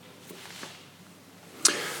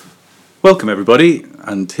Welcome everybody,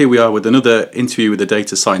 and here we are with another interview with a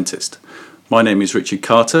data scientist. My name is Richard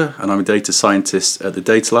Carter and I'm a data scientist at the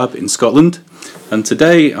Data Lab in Scotland, and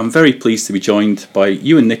today I'm very pleased to be joined by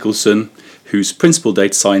Ewan Nicolson, who's Principal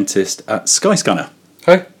Data Scientist at Skyscanner.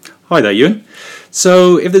 Hi. Hi there, Ewan.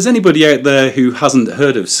 So if there's anybody out there who hasn't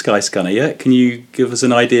heard of Skyscanner yet, can you give us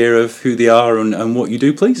an idea of who they are and what you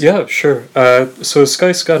do, please? Yeah, sure. So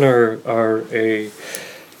Skyscanner are a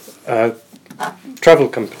travel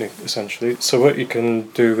company, essentially. So what you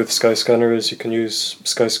can do with Skyscanner is you can use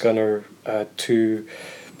Skyscanner to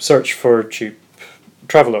search for cheap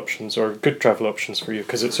travel options or good travel options for you,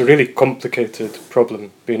 because it's a really complicated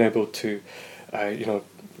problem being able to,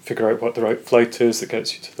 figure out what the right flight is that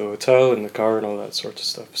gets you to the hotel and the car and all that sort of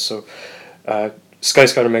stuff. So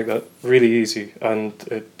Skyscanner make that really easy, and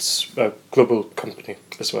it's a global company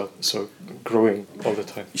as well, so growing all the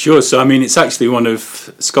time. Sure. So I mean, it's actually one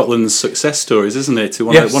of Scotland's success stories, isn't it?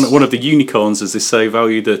 Yes. One of the unicorns, as they say,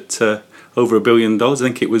 valued at over $1 billion. I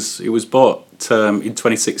think it was bought in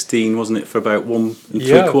 2016, wasn't it, for about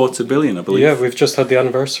 $1.75 billion, I believe. Yeah, we've just had the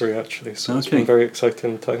anniversary actually, so It's been very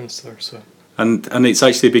exciting times there. So. And it's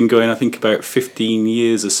actually been going, I think, about 15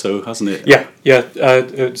 years or so, hasn't it? Yeah.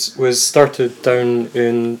 It was started down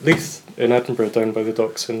in Leith in Edinburgh, down by the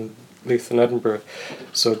docks in Leith in Edinburgh.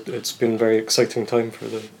 So it's been a very exciting time for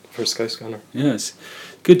Skyscanner. Yes,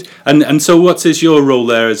 good. And so, what is your role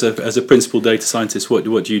there as a principal data scientist? What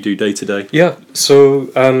do you do day to day? Yeah.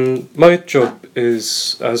 So my job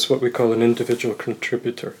is as what we call an individual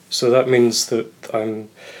contributor. So that means that I'm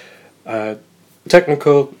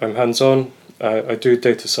technical. I'm hands-on. I do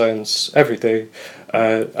data science every day,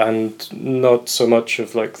 and not so much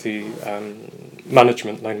of like the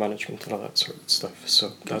line management and all that sort of stuff.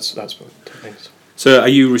 So that's what it means. So are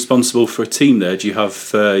you responsible for a team there? Do you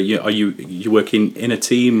have are you working in a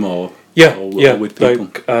team or with people?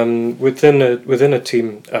 Like within a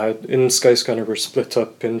team in Skyscanner we're split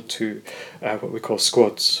up into what we call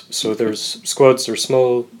squads. So there's squads are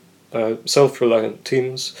small self-reliant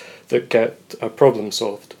teams that get a problem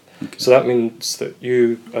solved. Okay. So that means that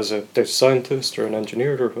you, as a data scientist or an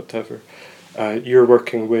engineer or whatever, you're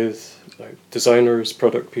working with designers,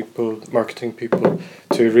 product people, marketing people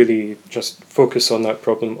to really just focus on that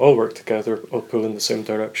problem, all work together, all pull in the same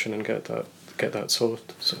direction and get that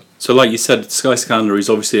solved. So like you said, Skyscanner is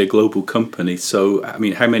obviously a global company. So I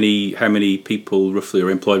mean, how many people roughly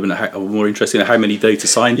are employed? Or more interesting, how many data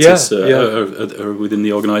scientists are within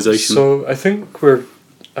the organisation? So I think we're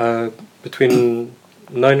between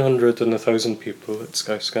 900 and 1,000 people at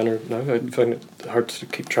Skyscanner now. I find it hard to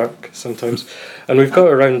keep track sometimes. And we've got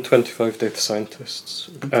around 25 data scientists,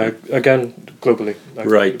 again, globally,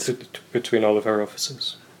 between all of our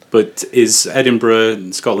offices. But is Edinburgh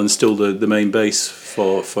and Scotland still the main base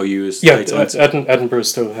for you as data scientists? Edinburgh is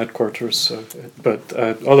still headquarters, but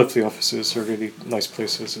all of the offices are really nice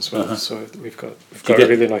places as well. Uh-huh. So we've got a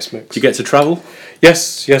really nice mix. Do you get to travel?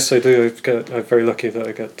 Yes, I do. I'm very lucky that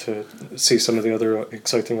I get to see some of the other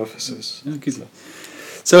exciting offices. Oh, good.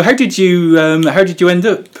 So how did you end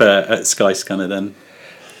up at Skyscanner then?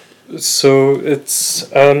 So it's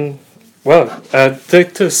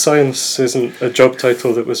data science isn't a job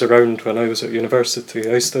title that was around when I was at university.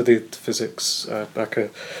 I studied physics back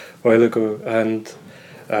a while ago, and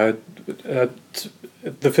at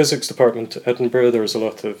the physics department at Edinburgh there was a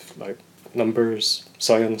lot of numbers,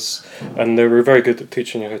 science, and they were very good at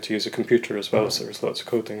teaching you how to use a computer as well, so there was lots of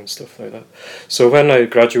coding and stuff like that. So when I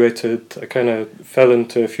graduated, I kind of fell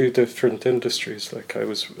into a few different industries. Like I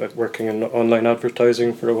was working in online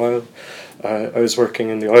advertising for a while, I was working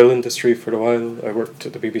in the oil industry for a while, I worked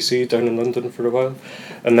at the BBC down in London for a while,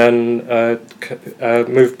 and then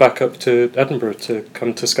moved back up to Edinburgh to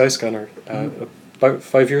come to Skyscanner about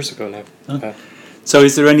 5 years ago now. So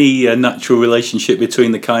is there any natural relationship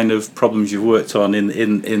between the kind of problems you've worked on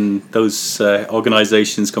in those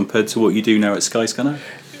organisations compared to what you do now at Skyscanner?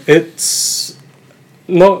 It's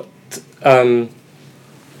not.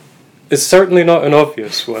 It's certainly not an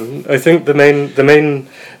obvious one. I think the main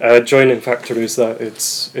joining factor is that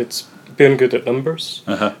it's being good at numbers,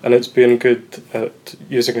 and it's being good at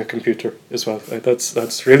using a computer as well.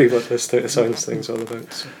 That's really what this data science thing's all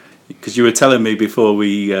about. So. Because you were telling me before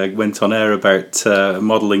we went on air about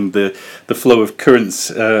modelling the flow of currents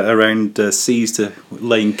around seas to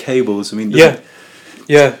laying cables. I mean,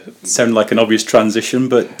 yeah, sound like an obvious transition,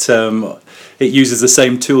 but it uses the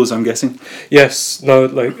same tools, I'm guessing. Yes, no,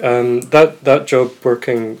 that job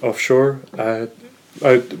working offshore. I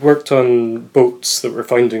worked on boats that were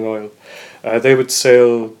finding oil. They would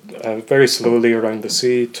sail very slowly around the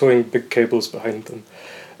sea, towing big cables behind them,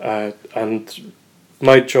 and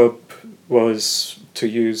my job was to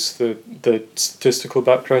use the statistical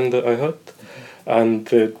background that I had and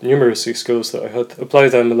the numeracy skills that I had, apply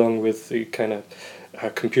them along with the kind of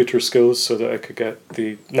computer skills so that I could get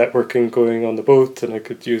the networking going on the boat, and I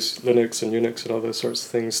could use Linux and Unix and all those sorts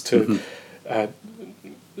of things to...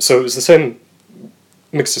 so it was the same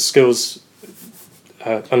mix of skills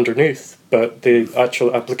underneath, but the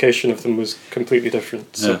actual application of them was completely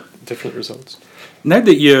different, so different results. Now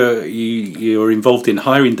that you're involved in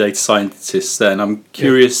hiring data scientists, then I'm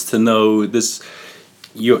curious to know,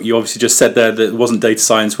 you obviously just said there that it wasn't data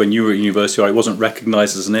science when you were at university, or it wasn't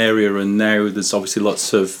recognised as an area, and now there's obviously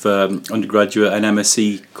lots of undergraduate and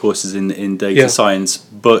MSc courses in data science.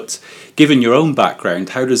 But given your own background,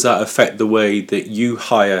 how does that affect the way that you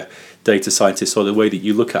hire data scientists, or the way that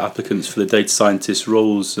you look at applicants for the data scientist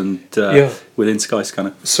roles and within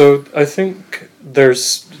Skyscanner? So I think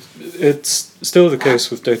it's still the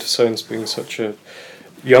case with data science being such a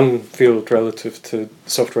young field relative to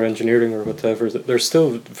software engineering or whatever, that there's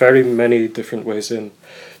still very many different ways in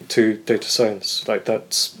to data science. Like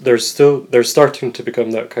there's starting to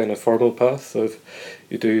become that kind of formal path of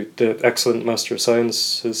you do the excellent Master of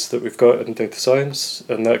Sciences that we've got in data science,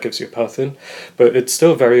 and that gives you a path in. But it's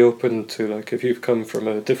still very open to, like, if you've come from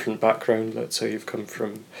a different background, let's say you've come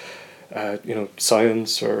from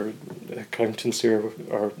science or accountancy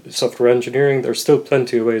or software engineering, there's still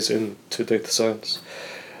plenty of ways into data science.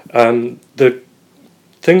 The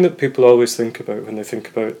thing that people always think about when they think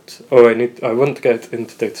about, I want to get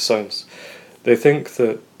into data science, they think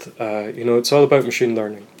that it's all about machine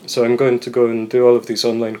learning. So I'm going to go and do all of these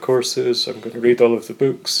online courses, I'm going to read all of the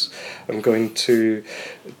books, I'm going to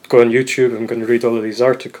go on YouTube, I'm going to read all of these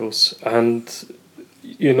articles, and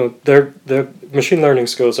their machine learning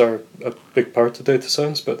skills are a big part of data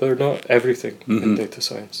science, but they're not everything in data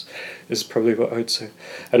science, is probably what I'd say.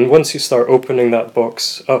 And once you start opening that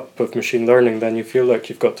box up of machine learning, then you feel like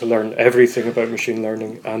you've got to learn everything about machine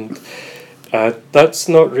learning, and that's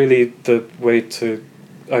not really the way to,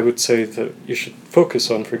 I would say, that you should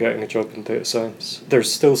focus on for getting a job in data science.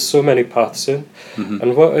 There's still so many paths in,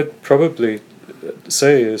 and what I'd probably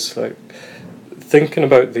say is, like, thinking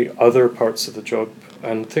about the other parts of the job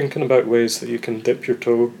and thinking about ways that you can dip your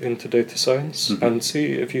toe into data science and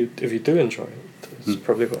see if you do enjoy it. Is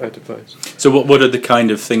probably what I'd advise. So what are the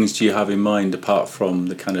kind of things do you have in mind, apart from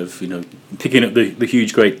the kind of, picking up the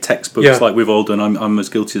huge great textbooks like we've all done? I'm as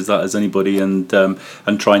guilty as that as anybody, and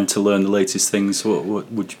trying to learn the latest things.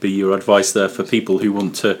 What would be your advice there for people who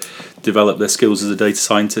want to develop their skills as a data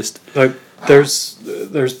scientist? Like,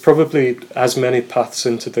 there's probably as many paths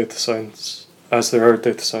into data science as there are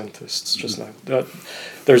data scientists just now.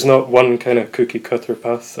 There's not one kind of cookie cutter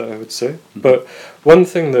path, I would say. But one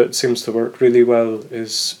thing that seems to work really well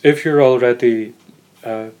is if you're already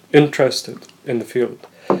interested in the field,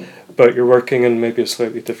 but you're working in maybe a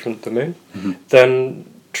slightly different domain, then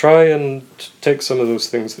try and take some of those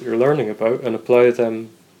things that you're learning about and apply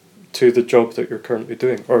them to the job that you're currently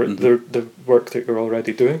doing, or the work that you're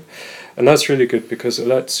already doing. And that's really good because it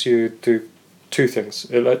lets you do two things.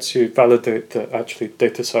 It lets you validate that actually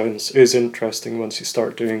data science is interesting once you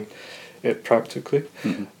start doing it practically.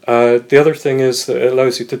 The other thing is that it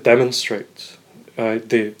allows you to demonstrate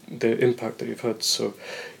the impact that you've had. So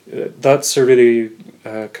that's a really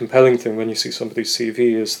compelling thing when you see somebody's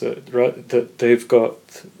CV, is that they've got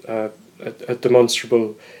a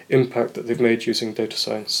demonstrable impact that they've made using data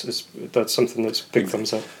science. That's something that's big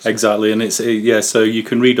thumbs up. So. Exactly, and it's so you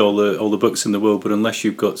can read all the books in the world, but unless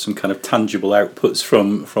you've got some kind of tangible outputs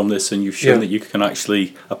from this, and you've shown that you can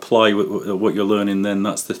actually apply what you're learning, then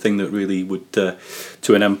that's the thing that really would to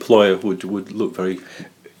an employer would look very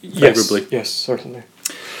favourably. Yes, certainly.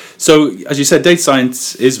 So, as you said, data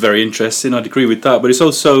science is very interesting. I'd agree with that, but it's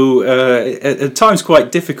also at times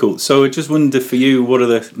quite difficult. So, I just wonder for you, what are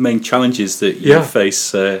the main challenges that you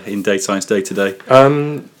face in data science day to day?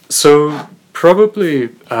 So, probably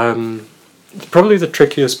the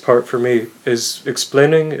trickiest part for me is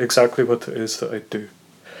explaining exactly what it is that I do,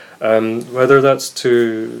 whether that's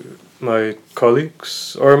to my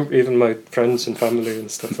colleagues or even my friends and family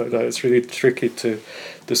and stuff like that. It's really tricky to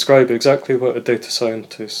describe exactly what a data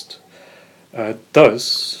scientist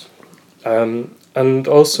does, and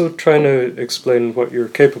also trying to explain what you're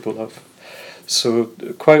capable of. So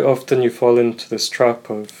quite often you fall into this trap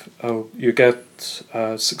of you get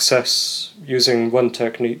success using one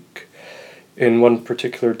technique in one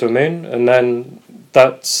particular domain, and then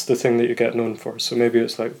that's the thing that you get known for. So maybe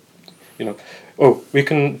it's like, we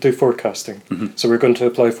can do forecasting, so we're going to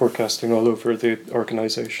apply forecasting all over the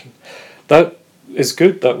organisation. That is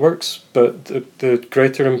good, that works, but the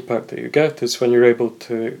greater impact that you get is when you're able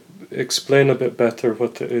to explain a bit better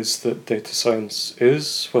what it is that data science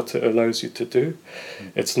is, what it allows you to do.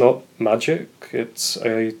 It's not magic, it's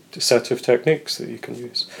a set of techniques that you can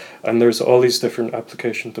use. And there's all these different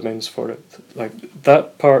application domains for it. Like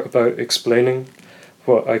that part about explaining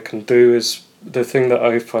what I can do is the thing that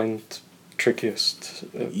I find trickiest.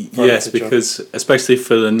 Yes, because especially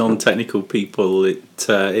for the non-technical people,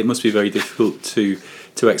 it must be very difficult to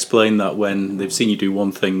explain that when they've seen you do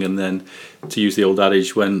one thing, and then to use the old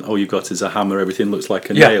adage, when all you've got is a hammer, everything looks like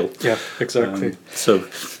a nail. Yeah, exactly. So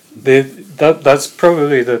that's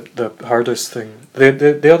probably the hardest thing.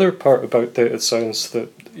 The other part about data science that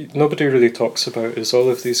nobody really talks about is all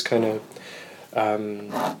of these kind of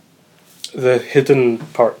the hidden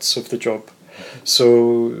parts of the job.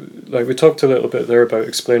 So, like we talked a little bit there about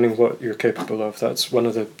explaining what you're capable of. That's one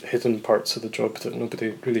of the hidden parts of the job that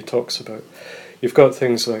nobody really talks about. You've got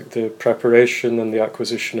things like the preparation and the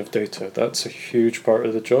acquisition of data. That's a huge part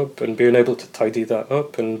of the job, and being able to tidy that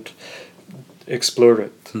up and explore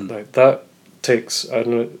it, like that takes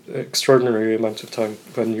an extraordinary amount of time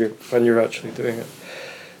when you're actually doing it.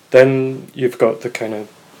 Then you've got the kind of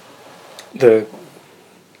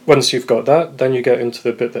once you've got that, then you get into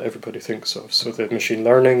the bit that everybody thinks of. So the machine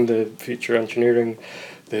learning, the feature engineering,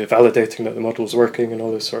 the validating that the model's working and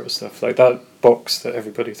all this sort of stuff. Like that box that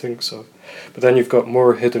everybody thinks of. But then you've got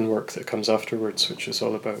more hidden work that comes afterwards, which is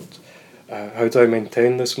all about how do I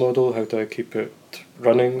maintain this model? How do I keep it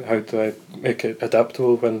running? How do I make it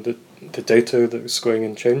adaptable when the data that's going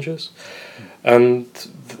in changes? And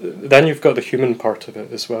then you've got the human part of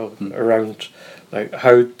it as well, around like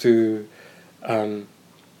how do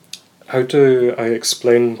I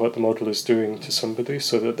explain what the model is doing to somebody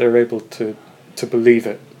so that they're able to believe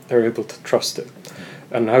it, they're able to trust it?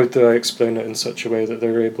 And how do I explain it in such a way that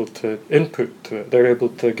they're able to input to it, they're able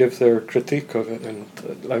to give their critique of it, and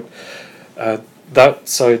that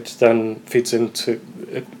side then feeds into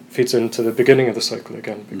the beginning of the cycle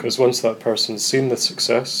again, because once that person's seen the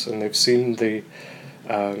success and they've seen the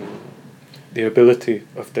ability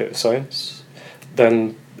of data science,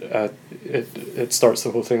 then it starts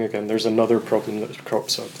the whole thing again. There's another problem that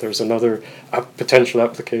crops up. There's another potential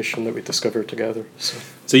application that we discover together.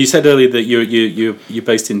 So you said earlier that you're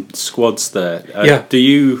based in squads there. Yeah. Do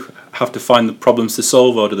you have to find the problems to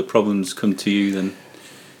solve, or do the problems come to you then?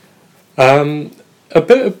 A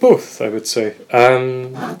bit of both, I would say.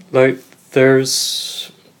 Like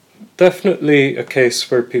there's definitely a case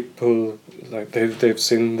where people, like they've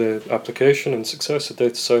seen the application and success of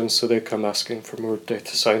data science, so they come asking for more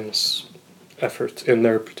data science effort in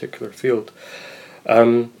their particular field.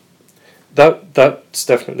 That's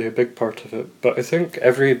definitely a big part of it. But I think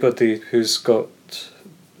everybody who's got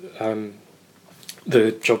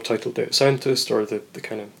the job title data scientist, or the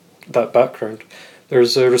kind of that background,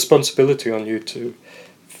 there's a responsibility on you to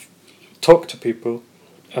talk to people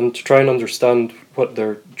and to try and understand what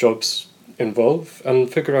their jobs involve and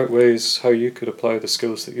figure out ways how you could apply the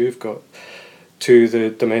skills that you've got to the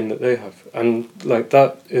domain that they have. And like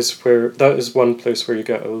that is one place where you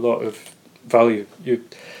get a lot of value.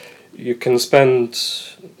 You can spend,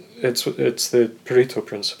 it's the Pareto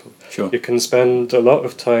principle. Sure. You can spend a lot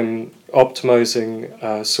of time optimizing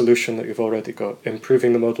a solution that you've already got,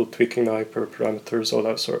 improving the model, tweaking the hyperparameters, all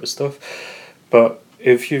that sort of stuff. But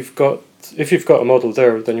if you've got a model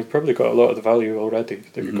there, then you've probably got a lot of the value already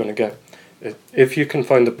that you're going to get. If you can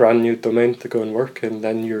find a brand new domain to go and work in,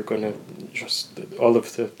 then you're going to just all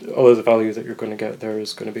of the value that you're going to get there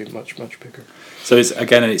is going to be much, much bigger. So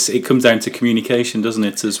it comes down to communication, doesn't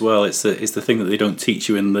it, as well? It's the thing that they don't teach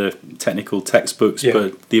you in the technical textbooks,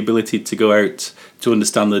 but the ability to go out to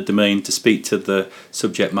understand the domain, to speak to the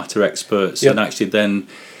subject matter experts, and actually then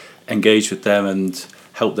engage with them and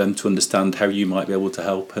help them to understand how you might be able to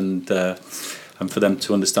help, and for them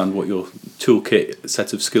to understand what your toolkit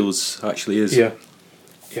set of skills actually is. Yeah.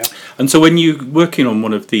 And so when you're working on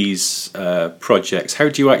one of these projects, how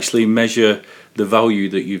do you actually measure the value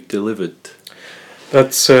that you've delivered?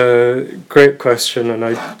 That's a great question, and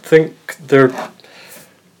I think there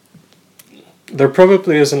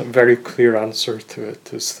probably isn't a very clear answer to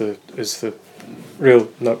it. Is the real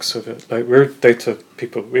nux of it. Like, we're data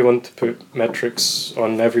people. We want to put metrics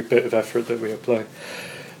on every bit of effort that we apply.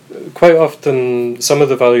 Quite often, some of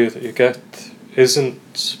the value that you get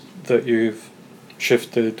isn't that you've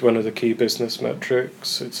shifted one of the key business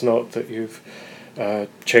metrics. It's not that you've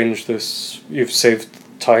changed this. You've saved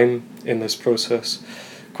time in this process.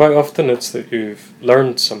 Quite often, it's that you've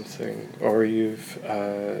learned something, or you've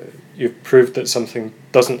proved that something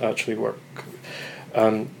doesn't actually work,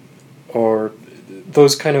 or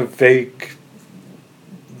those kind of vague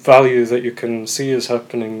value that you can see is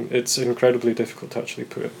happening. It's incredibly difficult to actually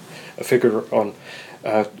put a figure on.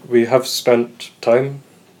 We have spent time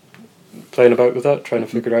playing about with that, trying to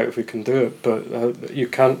figure out if we can do it, but you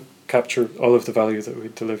can't capture all of the value that we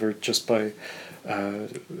deliver just by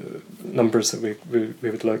numbers that we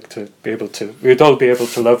would like to be able to. We'd all be able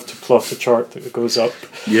to love to plot a chart that goes up.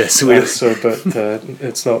 Yes, but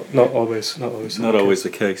it's not always the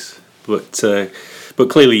case. But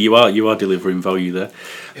clearly you are delivering value there.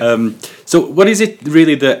 Yeah. So what is it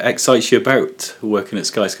really that excites you about working at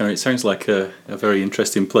Skyscanner? It sounds like a very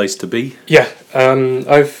interesting place to be. Yeah,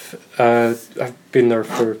 I've been there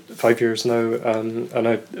for 5 years now, and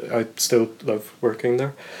I still love working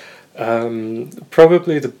there.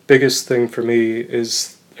 Probably the biggest thing for me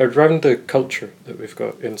is around the culture that we've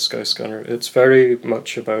got in Skyscanner. It's very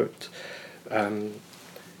much about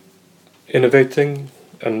innovating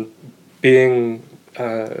and being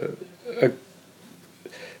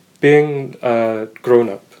grown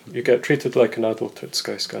up. You get treated like an adult at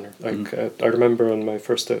Skyscanner. I remember on my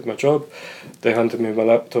first day at my job, they handed me my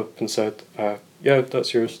laptop and said, yeah,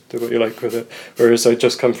 that's yours, do what you like with it. Whereas I'd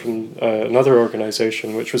just come from another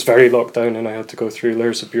organisation which was very locked down, and I had to go through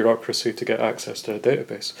layers of bureaucracy to get access to a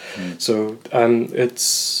database. So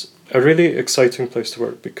it's a really exciting place to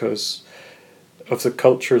work because of the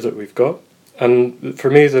culture that we've got. And for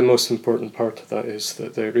me, the most important part of that is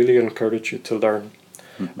that they really encourage you to learn.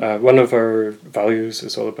 One of our values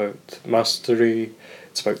is all about mastery.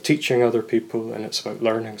 It's about teaching other people, and it's about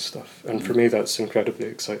learning stuff. And for me, that's incredibly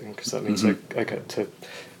exciting because that means I get to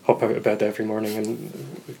hop out of bed every morning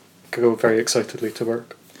and go very excitedly to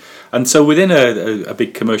work. And so within a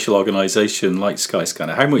big commercial organisation like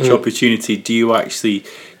Skyscanner, how much opportunity do you actually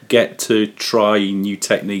get to try new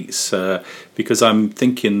techniques? Because I'm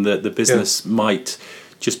thinking that the business might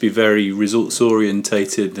just be very results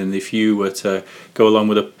orientated, and if you were to go along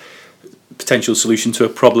with a potential solution to a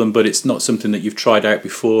problem, but it's not something that you've tried out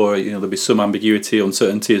before, there'll be some ambiguity,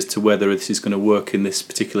 uncertainty as to whether this is going to work in this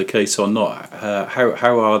particular case or not.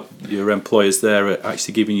 How are your employers there at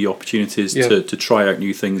actually giving you opportunities to try out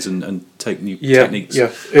new things and take new techniques?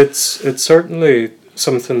 Yeah, it's certainly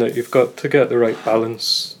something that you've got to get the right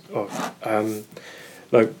balance of.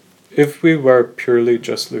 Like, if we were purely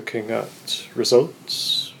just looking at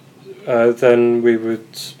results, then we would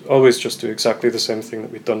always just do exactly the same thing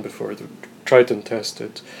that we'd done before, tried and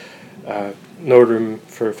tested. No room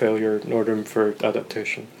for failure, no room for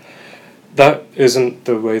adaptation. That isn't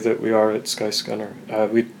the way that we are at Skyscanner.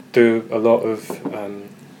 We do a lot of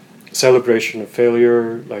celebration of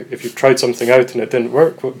failure. Like, if you tried something out and it didn't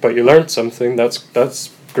work, but you learned something, that's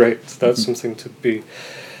great. That's something to be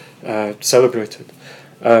celebrated.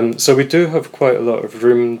 So we do have quite a lot of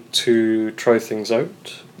room to try things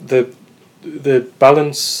out. The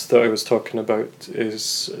balance that I was talking about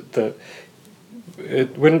is that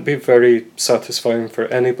it wouldn't be very satisfying for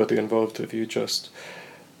anybody involved if you just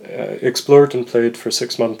explored and played for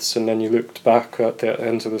 6 months and then you looked back at the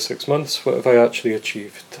end of the 6 months. What have I actually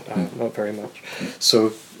achieved? Not very much.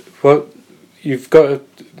 So what you've got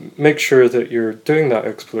to make sure that you're doing that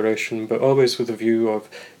exploration, but always with a view of,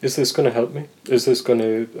 is this going to help me? Is this going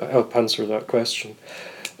to help answer that question?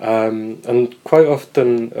 And quite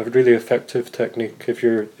often a really effective technique, if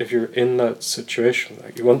you're in that situation,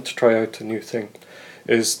 like you want to try out a new thing,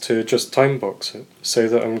 is to just time box it. Say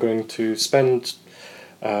that I'm going to spend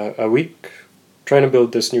a week trying to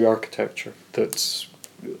build this new architecture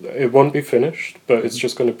it won't be finished, but it's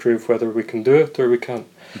just going to prove whether we can do it or we can't.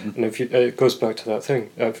 And if it goes back to that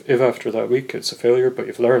thing. If after that week it's a failure, but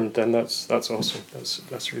you've learned, then that's awesome.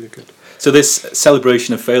 That's really good. So this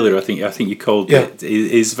celebration of failure, I think you called it,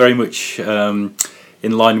 is very much in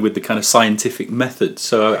line with the kind of scientific method.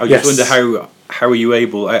 So I just wonder how are you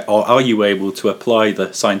able to apply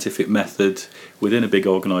the scientific method within a big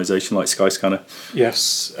organisation like Skyscanner?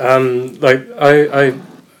 Yes,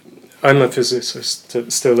 I'm a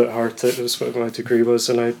physicist still at heart. It was what my degree was,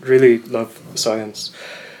 and I really love science.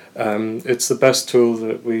 It's the best tool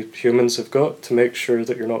that we humans have got to make sure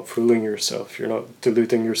that you're not fooling yourself, you're not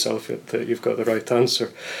deluding yourself that you've got the right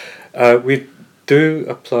answer. We do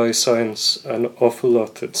apply science an awful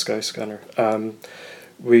lot at Skyscanner.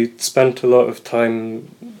 We spent a lot of time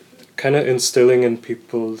kind of instilling in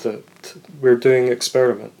people that we're doing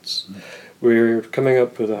experiments. We're coming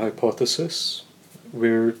up with a hypothesis.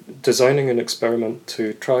 We're designing an experiment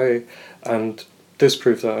to try and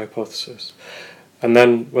disprove that hypothesis. And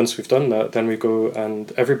then once we've done that, then we go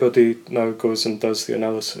and everybody now goes and does the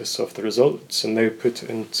analysis of the results, and they put it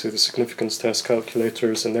into the significance test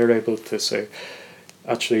calculators, and they're able to say,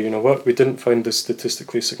 actually, you know what, we didn't find this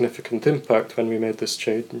statistically significant impact when we made this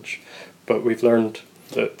change, but we've learned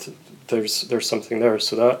that there's something there.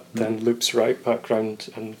 So that then loops right back round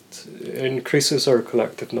and increases our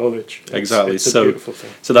collective knowledge. Exactly. It's a beautiful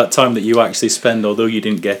thing. So that time that you actually spend, although you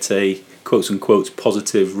didn't get a quotes unquote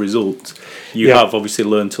positive result, you have obviously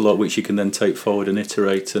learnt a lot, which you can then take forward and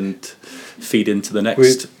iterate and feed into the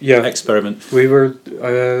next experiment. We were.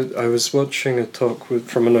 I was watching a talk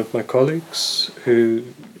from one of my colleagues who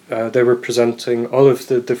they were presenting all of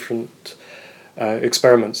the different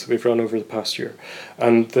experiments that we've run over the past year,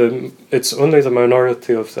 and it's only the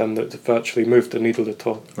minority of them that have actually moved the needle at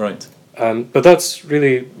all. Right. But that's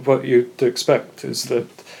really what you'd expect, is that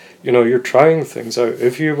you're trying things out.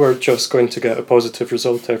 If you were just going to get a positive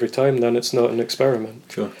result every time, then it's not an experiment.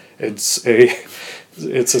 Sure. It's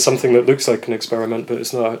something that looks like an experiment, but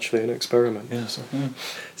it's not actually an experiment. Yeah. So.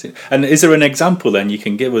 Yeah. And is there an example then you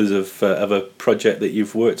can give us of a project that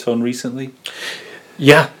you've worked on recently?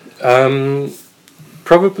 Yeah.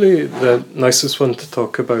 Probably the nicest one to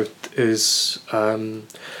talk about is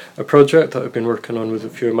a project that I've been working on with a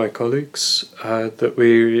few of my colleagues that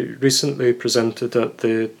we recently presented at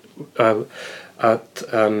the a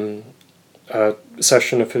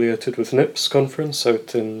session affiliated with NIPS conference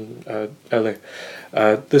out in LA.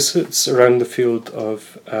 This is around the field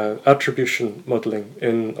of attribution modelling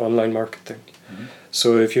in online marketing. Mm-hmm.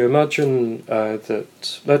 So if you imagine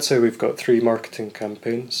that, let's say we've got 3 marketing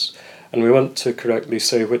campaigns, and we want to correctly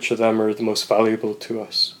say which of them are the most valuable to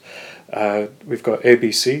us. We've got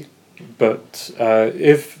ABC, but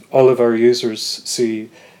if all of our users see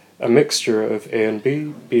a mixture of A and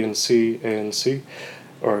B, B and C, A and C,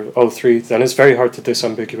 or all 3, then it's very hard to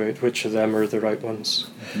disambiguate which of them are the right ones.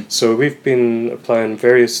 Mm-hmm. So we've been applying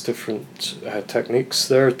various different techniques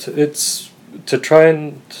there to try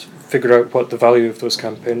and figure out what the value of those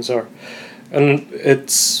campaigns are. And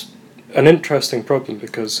it's an interesting problem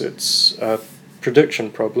because it's a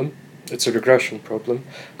prediction problem, it's a regression problem,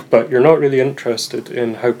 but you're not really interested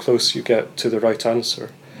in how close you get to the right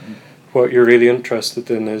answer. Mm-hmm. What you're really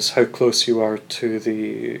interested in is how close you are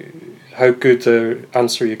to how good the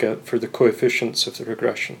answer you get for the coefficients of the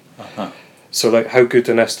regression. Uh-huh. So like how good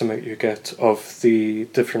an estimate you get of the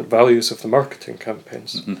different values of the marketing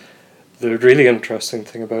campaigns. Mm-hmm. The really interesting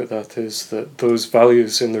thing about that is that those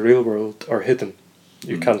values in the real world are hidden.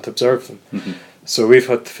 You can't observe them. Mm-hmm. So we've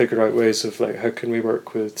had to figure out ways of like how can we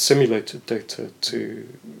work with simulated data to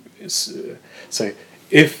say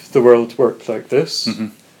if the world worked like this, mm-hmm.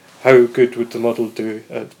 how good would the model do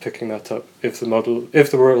at picking that up? If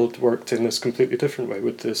the world worked in this completely different way,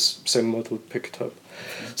 would this same model pick it up?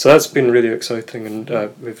 Mm-hmm. So that's been really exciting, and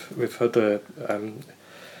we've had a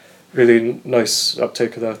really nice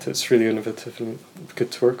uptake of that. It's really innovative and good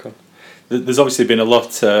to work on. There's obviously been a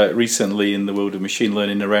lot recently in the world of machine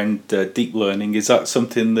learning around deep learning. Is that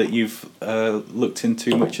something that you've looked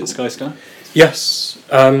into much at Skyscanner? Yes.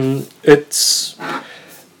 It's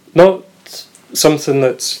not something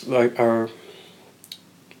that's like our...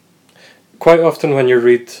 Quite often when you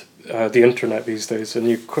read the internet these days and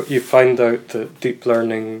you find out that deep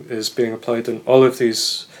learning is being applied in all of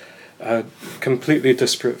these completely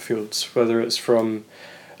disparate fields, whether it's from...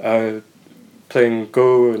 playing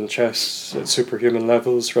Go and chess at superhuman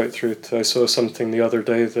levels right through to, I saw something the other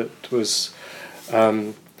day that was,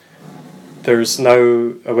 there's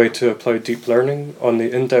now a way to apply deep learning on the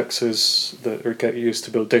indexes that get used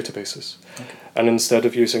to build databases. Okay. And instead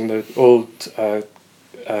of using the old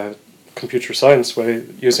computer science way,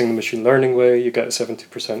 using the machine learning way, you get a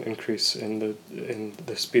 70% increase in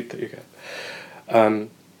the speed that you get.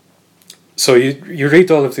 So you read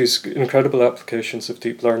all of these incredible applications of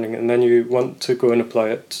deep learning, and then you want to go and apply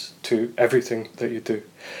it to everything that you do.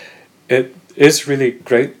 It is really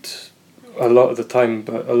great a lot of the time,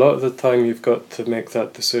 but a lot of the time you've got to make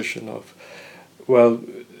that decision of, well,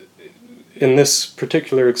 in this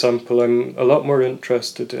particular example, I'm a lot more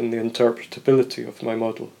interested in the interpretability of my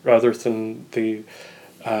model rather than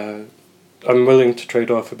I'm willing to trade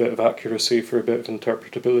off a bit of accuracy for a bit of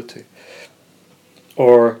interpretability.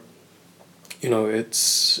 Or...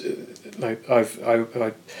 it's like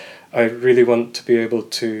I really want to be able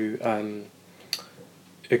to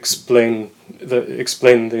explain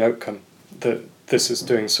the outcome that this is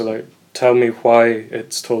doing. So like, tell me why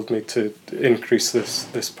it's told me to increase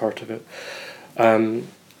this part of it.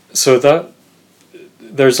 So that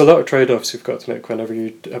there's a lot of trade-offs you've got to make whenever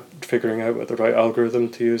you're figuring out what the right algorithm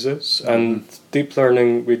to use is. And deep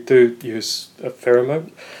learning we do use a fair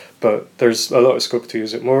amount. but there's a lot of scope to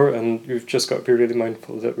use it more, and you've just got to be really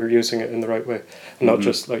mindful that we're using it in the right way, and not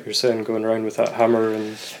just, like you're saying, going around with that hammer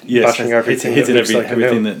and bashing everything, hitting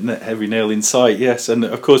every nail in sight. Yes, and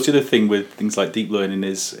of course the other thing with things like deep learning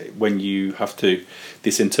is when you have to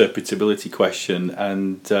this interpretability question,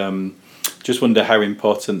 and just wonder how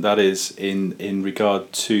important that is in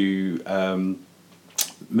regard to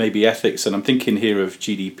maybe ethics. And I'm thinking here of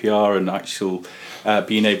GDPR and actual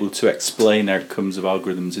being able to explain outcomes of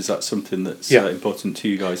algorithms. Is that something that's important to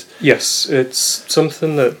you guys? Yes, it's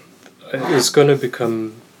something that is going to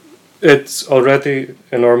become... It's already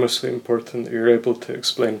enormously important that you're able to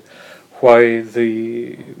explain why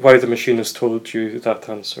the machine has told you that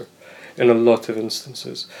answer in a lot of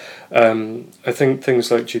instances. I think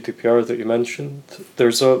things like GDPR that you mentioned,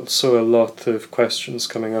 there's also a lot of questions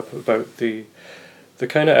coming up about the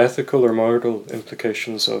kind of ethical or moral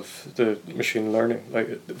implications of the machine learning.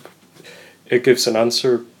 Like it gives an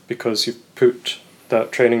answer because you put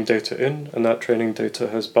that training data in, and that training data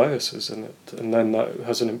has biases in it, and then that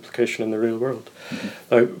has an implication in the real world.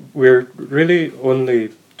 Like we're really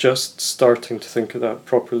only just starting to think of that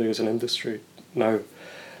properly as an industry now,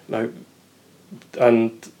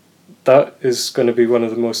 and that is going to be one of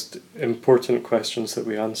the most important questions that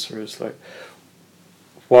we answer. Is like,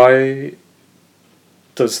 why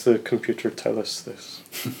does the computer tell us this?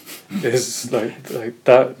 Is like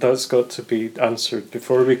that's got to be answered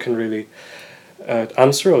before we can really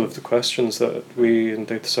answer all of the questions that we in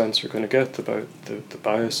data science are going to get about the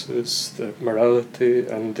biases, the morality,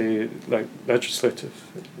 and the legislative.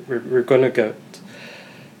 We're going to get...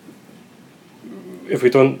 If we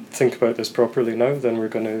don't think about this properly now, then we're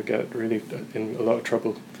going to get really in a lot of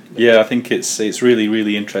trouble. Yeah, I think it's really,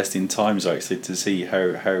 really interesting times actually to see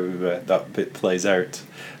how that bit plays out.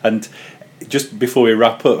 And just before we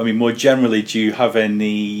wrap up, I mean, more generally, do you have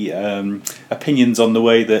any opinions on the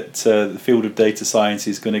way that the field of data science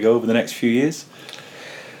is going to go over the next few years?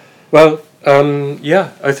 Well,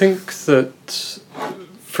 yeah, I think that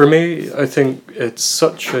for me, I think it's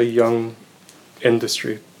such a young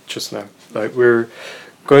industry just now. Like we're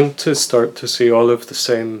going to start to see all of the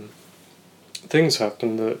same things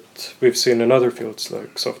happen that we've seen in other fields,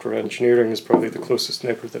 like software engineering is probably the closest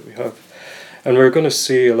neighbour that we have. And we're going to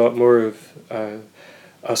see a lot more of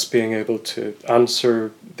us being able to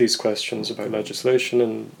answer these questions about legislation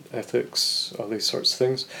and ethics, all these sorts of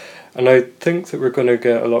things. And I think that we're going to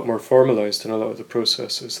get a lot more formalised in a lot of the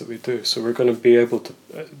processes that we do. So we're going to be able to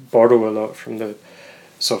borrow a lot from the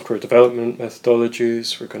software development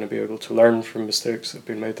methodologies. We're going to be able to learn from mistakes that have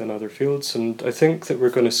been made in other fields. And I think that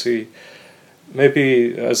we're going to see,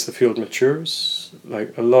 maybe as the field matures,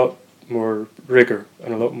 like a lot more rigour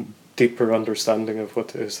and a lot deeper understanding of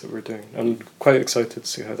what it is that we're doing. I'm quite excited to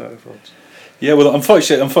see how that evolves. Yeah, well,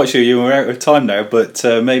 unfortunately, you are out of time now. But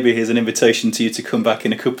maybe here's an invitation to you to come back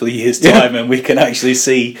in a couple of years' time, and we can actually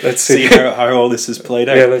see how all this has played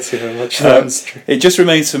out. Yeah, let's see how much that's true. It just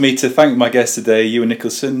remains for me to thank my guest today, Ewan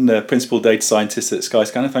Nicolson, Principal Data Scientist at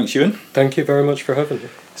Skyscanner. Thanks, Ewan. Thank you very much for having me.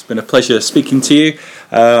 It's been a pleasure speaking to you.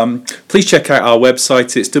 Please check out our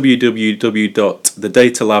website. It's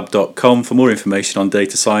www.thedatalab.com for more information on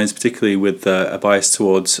data science, particularly with a bias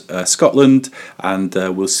towards Scotland. And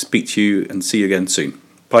we'll speak to you and see you again soon.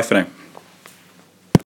 Bye for now.